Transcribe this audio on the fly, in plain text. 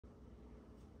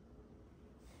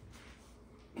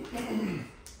What's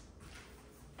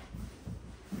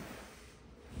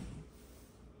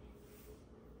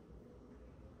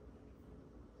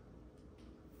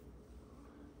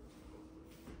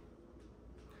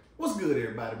good,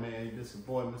 everybody, man? This is your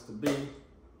boy, Mr. B.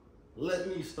 Let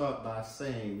me start by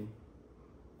saying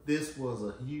this was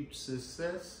a huge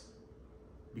success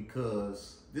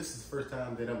because this is the first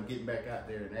time that I'm getting back out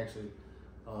there and actually,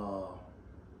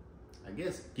 I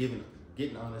guess, getting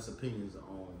honest opinions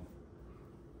on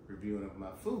reviewing of my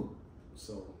food.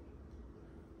 So,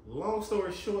 long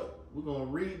story short, we're gonna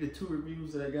read the 2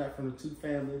 reviews that I got from the 2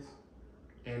 families,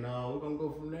 and we're gonna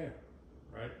go from there,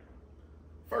 right?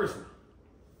 First one.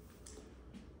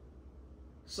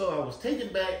 So I was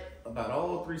taken back about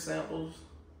all 3 samples.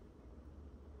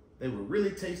 They were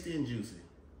really tasty and juicy.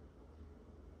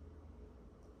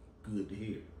 Good to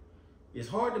hear. It's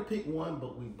hard to pick one,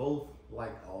 but we both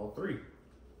like all 3.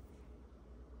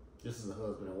 This is a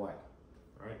husband and wife,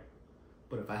 right?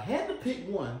 But if I had to pick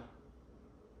one,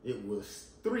 it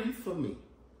was 3 for me.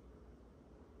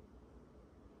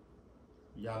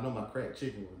 Y'all know my cracked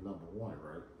chicken was number 1,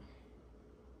 right?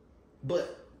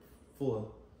 But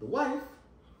for the wife,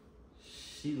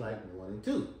 she liked 1 and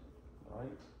 2,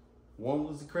 right? 1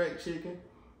 was the cracked chicken,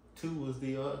 2 was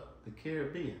the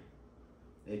Caribbean,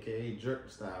 aka jerk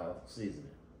style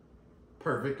seasoning,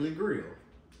 perfectly grilled,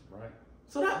 right?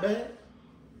 So not bad,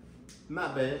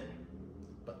 not bad.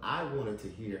 But I wanted to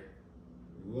hear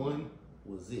 1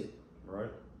 was it,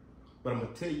 right? But I'm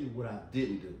gonna tell you what I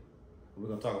didn't do. We're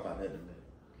gonna talk about that in a minute.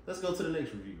 Let's go to the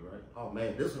next review, right? Oh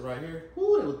man, this one right here,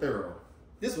 whoo, it was thorough.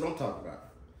 This is what I'm talking about.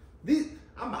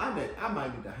 I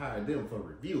might need to hire them for a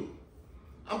review.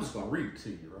 I'm just gonna read it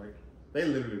to you, right? They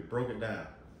literally broke it down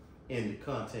in the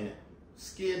content: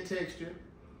 skin texture,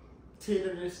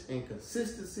 tenderness and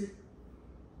consistency,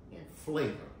 and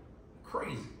flavor.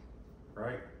 Crazy,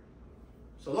 right?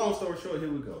 So long story short,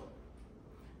 here we go.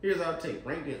 Here's our take,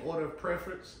 ranked in order of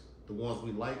preference, the ones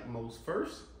we like most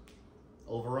first.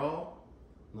 Overall,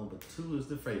 number 2 is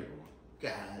the favorite one.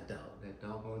 God dog, that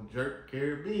doggone jerk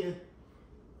Caribbean.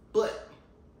 But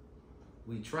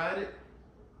we tried it,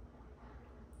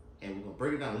 and we're gonna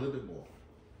break it down a little bit more.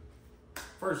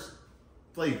 First,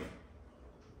 flavor.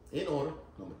 In order,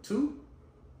 number 2,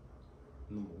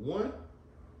 number 1,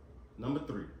 number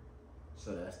 3.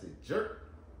 So that's the jerk,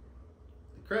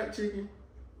 the cracked chicken,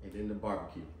 and then the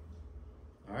barbecue.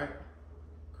 All right,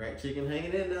 cracked chicken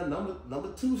hanging in there,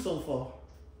 number 2 so far.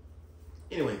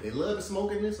 Anyway, they love the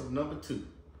smokiness of number 2.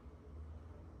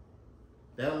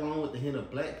 That, along with the hint of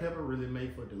black pepper, really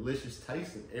made for a delicious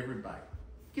taste in every bite.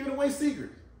 Giving away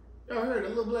secrets. Y'all heard a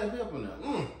little black pepper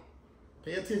now.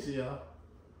 Pay attention, y'all.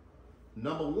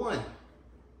 Number 1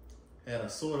 had a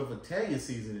sort of Italian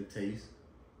seasoning taste,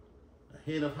 a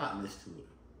hint of hotness to it.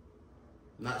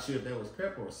 Not sure if that was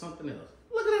pepper or something else.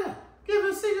 Look at that.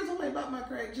 Giving secrets away about my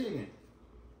cracked chicken.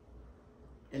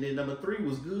 And then number 3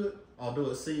 was good, although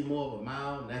it seemed more of a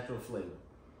mild, natural flavor.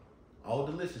 All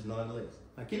delicious nonetheless.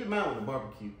 Now keep in mind with the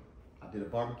barbecue, I did a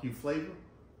barbecue flavor,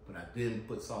 but I didn't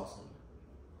put sauce on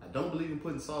it. I don't believe in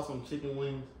putting sauce on chicken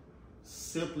wings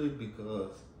simply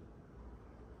because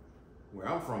where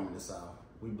I'm from in the South,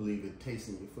 we believe in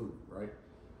tasting your food, right?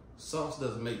 Sauce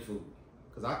doesn't make food.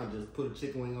 Because I can just put a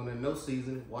chicken wing on there, no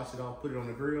seasoning, wash it off, put it on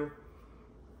the grill,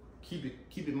 keep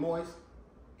it moist,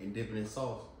 and dip it in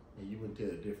sauce, and you wouldn't tell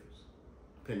the difference,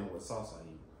 depending on what sauce I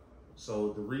use.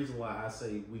 So the reason why I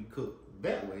say we cook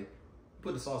that way,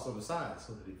 put the sauce on the side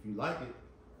so that if you like it,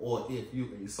 or if you're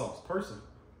a sauce person,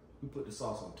 you put the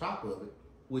sauce on top of it,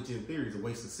 which in theory is a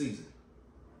waste of seasoning.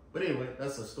 But anyway,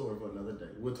 that's a story for another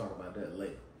day. We'll talk about that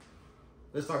later.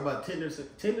 Let's talk about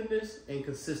tenderness and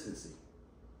consistency.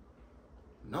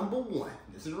 Number 1,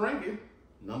 this is ranking.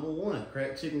 Number 1,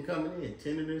 cracked chicken coming in,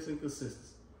 tenderness and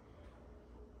consistency.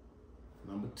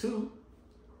 Number 2,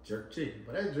 jerk chicken.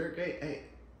 But that jerk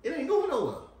it ain't going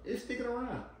nowhere. It's sticking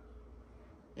around.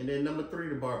 And then number 3,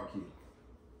 the barbecue.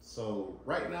 So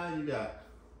right now you got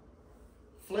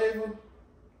flavor,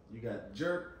 you got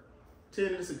jerk,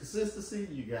 tenderness and consistency,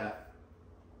 you got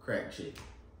cracked chicken.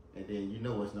 And then you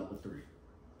know what's number 3.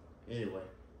 Anyway,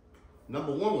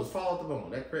 number 1 was fall off the bone.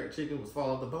 That cracked chicken was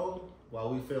fall off the bone, while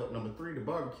we felt number 3, the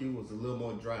barbecue, was a little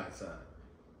more dry inside.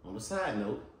 On the side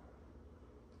note,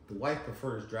 the wife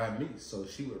prefers dry meat, so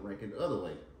she would rank it the other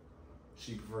way.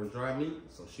 She prefers dry meat,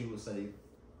 so she would say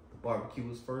the barbecue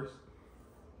was first,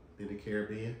 then the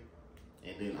Caribbean,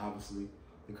 and then obviously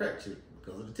the cracked chicken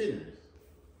because of the tenderness.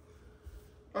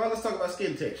 All right, let's talk about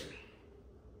skin texture.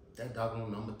 That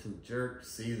doggone number 2, jerk,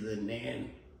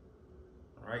 seasoning,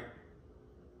 all right?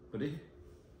 But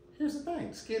here's the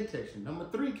thing, skin texture. Number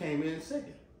 3 came in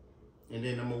second. And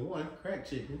then number 1, cracked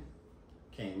chicken,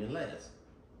 came in last.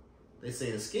 They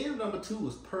say the skin of number 2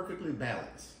 was perfectly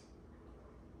balanced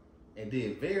and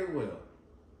did very well.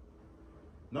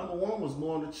 Number 1 was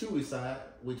more on the chewy side,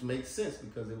 which makes sense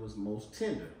because it was most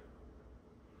tender.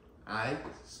 I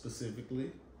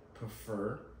specifically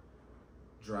prefer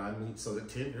dry meat so the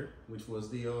tender, which was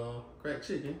the cracked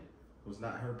chicken, was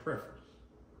not her preference.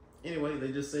 Anyway,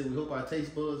 they just say we hope our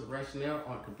taste buds and rationale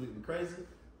aren't completely crazy.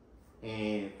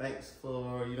 And thanks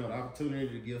for, the opportunity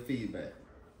to give feedback.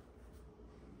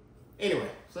 Anyway,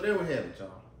 so there we have it, y'all.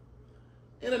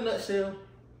 In a nutshell,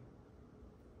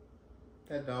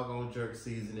 that doggone jerk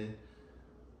seasoning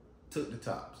took the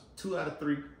tops. 2 out of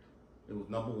 3, it was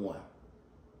number 1.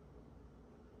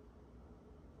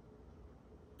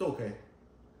 Okay,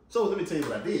 so let me tell you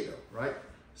what I did though, right?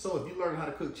 So if you learn how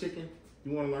to cook chicken,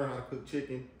 you want to learn how to cook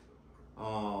chicken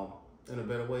in a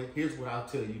better way, here's what I'll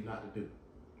tell you not to do,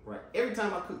 right? Every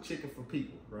time I cook chicken for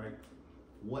people, right,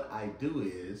 what I do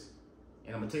is,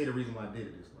 and I'm gonna tell you the reason why I did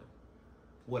it this way.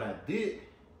 What I did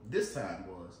this time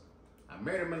was, I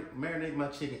marinated my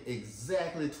chicken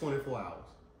exactly 24 hours.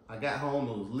 I got home,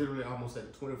 it was literally almost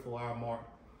at the 24-hour mark.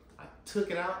 I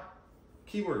took it out.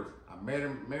 Keywords, I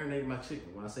marinated my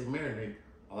chicken. When I say marinate,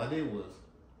 all I did was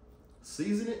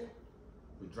season it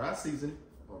with dry seasoning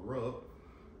or rub,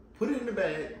 put it in the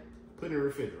bag, put it in the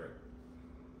refrigerator.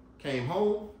 Came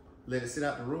home, let it sit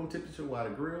out to room temperature while the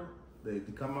grill, the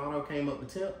KAMADO came up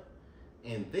to temp,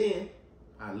 and then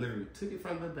I literally took it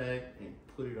from the bag and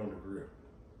put it on the grill.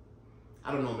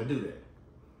 I don't normally do that.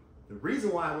 The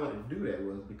reason why I wanted to do that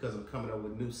was because I'm coming up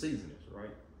with new seasonings,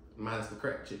 right? Minus the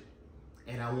cracked chicken.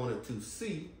 And I wanted to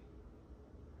see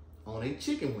on a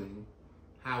chicken wing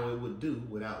how it would do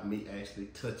without me actually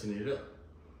touching it up.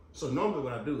 So normally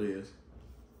what I do is,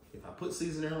 if I put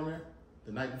seasoning on there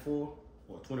the night before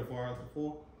or 24 hours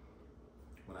before,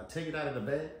 when I take it out of the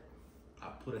bag, I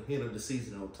put a hint of the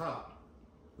seasoning on top,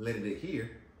 let it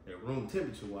adhere at room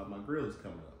temperature while my grill is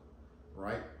coming up,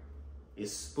 right? It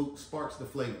sparks the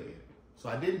flavor in it. So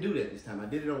I didn't do that this time. I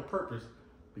did it on purpose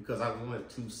because I wanted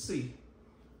to see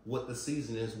what the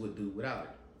seasonings would do without it.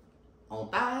 On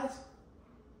thighs,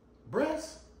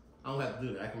 breasts, I don't have to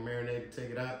do that. I can marinate it,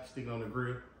 take it out, stick it on the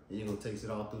grill, and you're gonna taste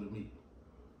it all through the meat.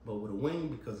 But with a wing,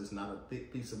 because it's not a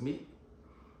thick piece of meat,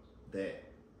 that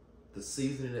the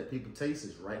seasoning that people taste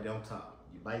is right down top.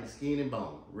 You bite skin and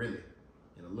bone, really,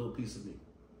 and a little piece of meat.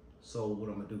 So what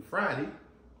I'm gonna do Friday,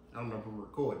 I don't know if I'm gonna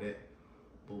record that,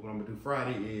 but what I'm gonna do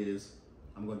Friday is,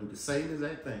 I'm gonna do the same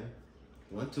exact thing,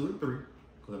 1, 2, and 3,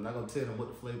 because I'm not gonna tell them what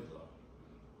the flavors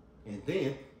are. And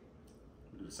then,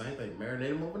 do the same thing, marinate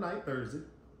them overnight Thursday,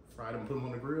 Friday I'm put them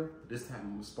on the grill, this time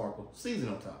I'm gonna sparkle season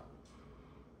on top.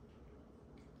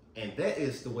 And that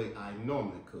is the way I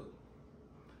normally cook.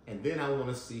 And then I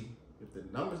wanna see if the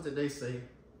numbers that they say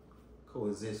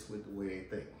coexist with the way they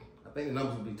think. I think the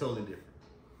numbers will be totally different.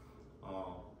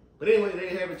 But anyway,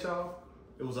 there you have it, y'all.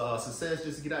 It was a success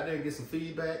just to get out there and get some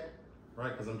feedback,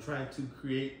 right? Because I'm trying to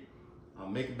create,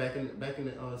 make it back in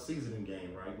the seasoning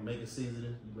game, right? Make it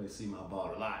seasoning. You may see my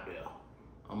ball a lot there.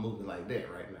 I'm moving like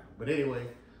that right now. But anyway,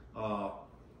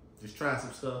 just trying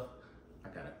some stuff. I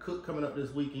got a cook coming up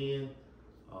this weekend.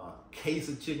 Case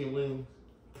of chicken wings.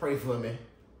 Pray for me,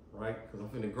 right? Because I'm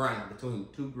finna grind between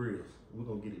 2 grills. We're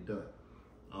gonna get it done.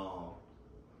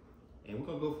 And we're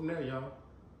gonna go from there, y'all.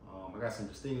 I got some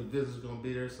distinguished visitors gonna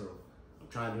be there, so I'm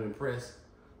trying to impress.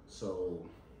 So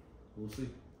we'll see.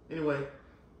 Anyway,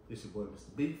 this your boy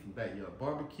Mr. B from Backyard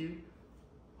Barbecue.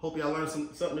 Hope y'all learned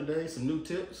something today, some new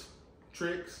tips,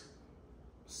 tricks.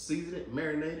 Season it,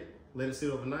 marinate it, let it sit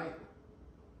overnight.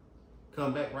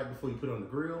 Come back right before you put it on the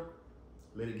grill.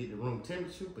 Let it get to room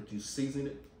temperature, but you season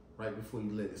it right before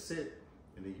you let it sit,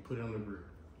 and then you put it on the grill.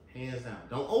 Hands down.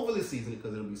 Don't overly season it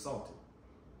because it'll be salty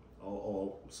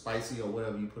or spicy or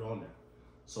whatever you put on there.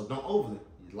 So don't overly.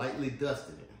 You're lightly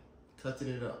dusting it, touching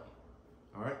it up.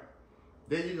 All right?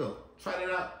 There you go. Try that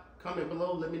out. Comment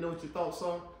below. Let me know what your thoughts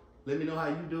are. Let me know how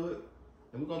you do it.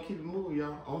 And we're going to keep it moving,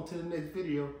 y'all. On to the next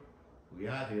video. We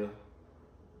out here.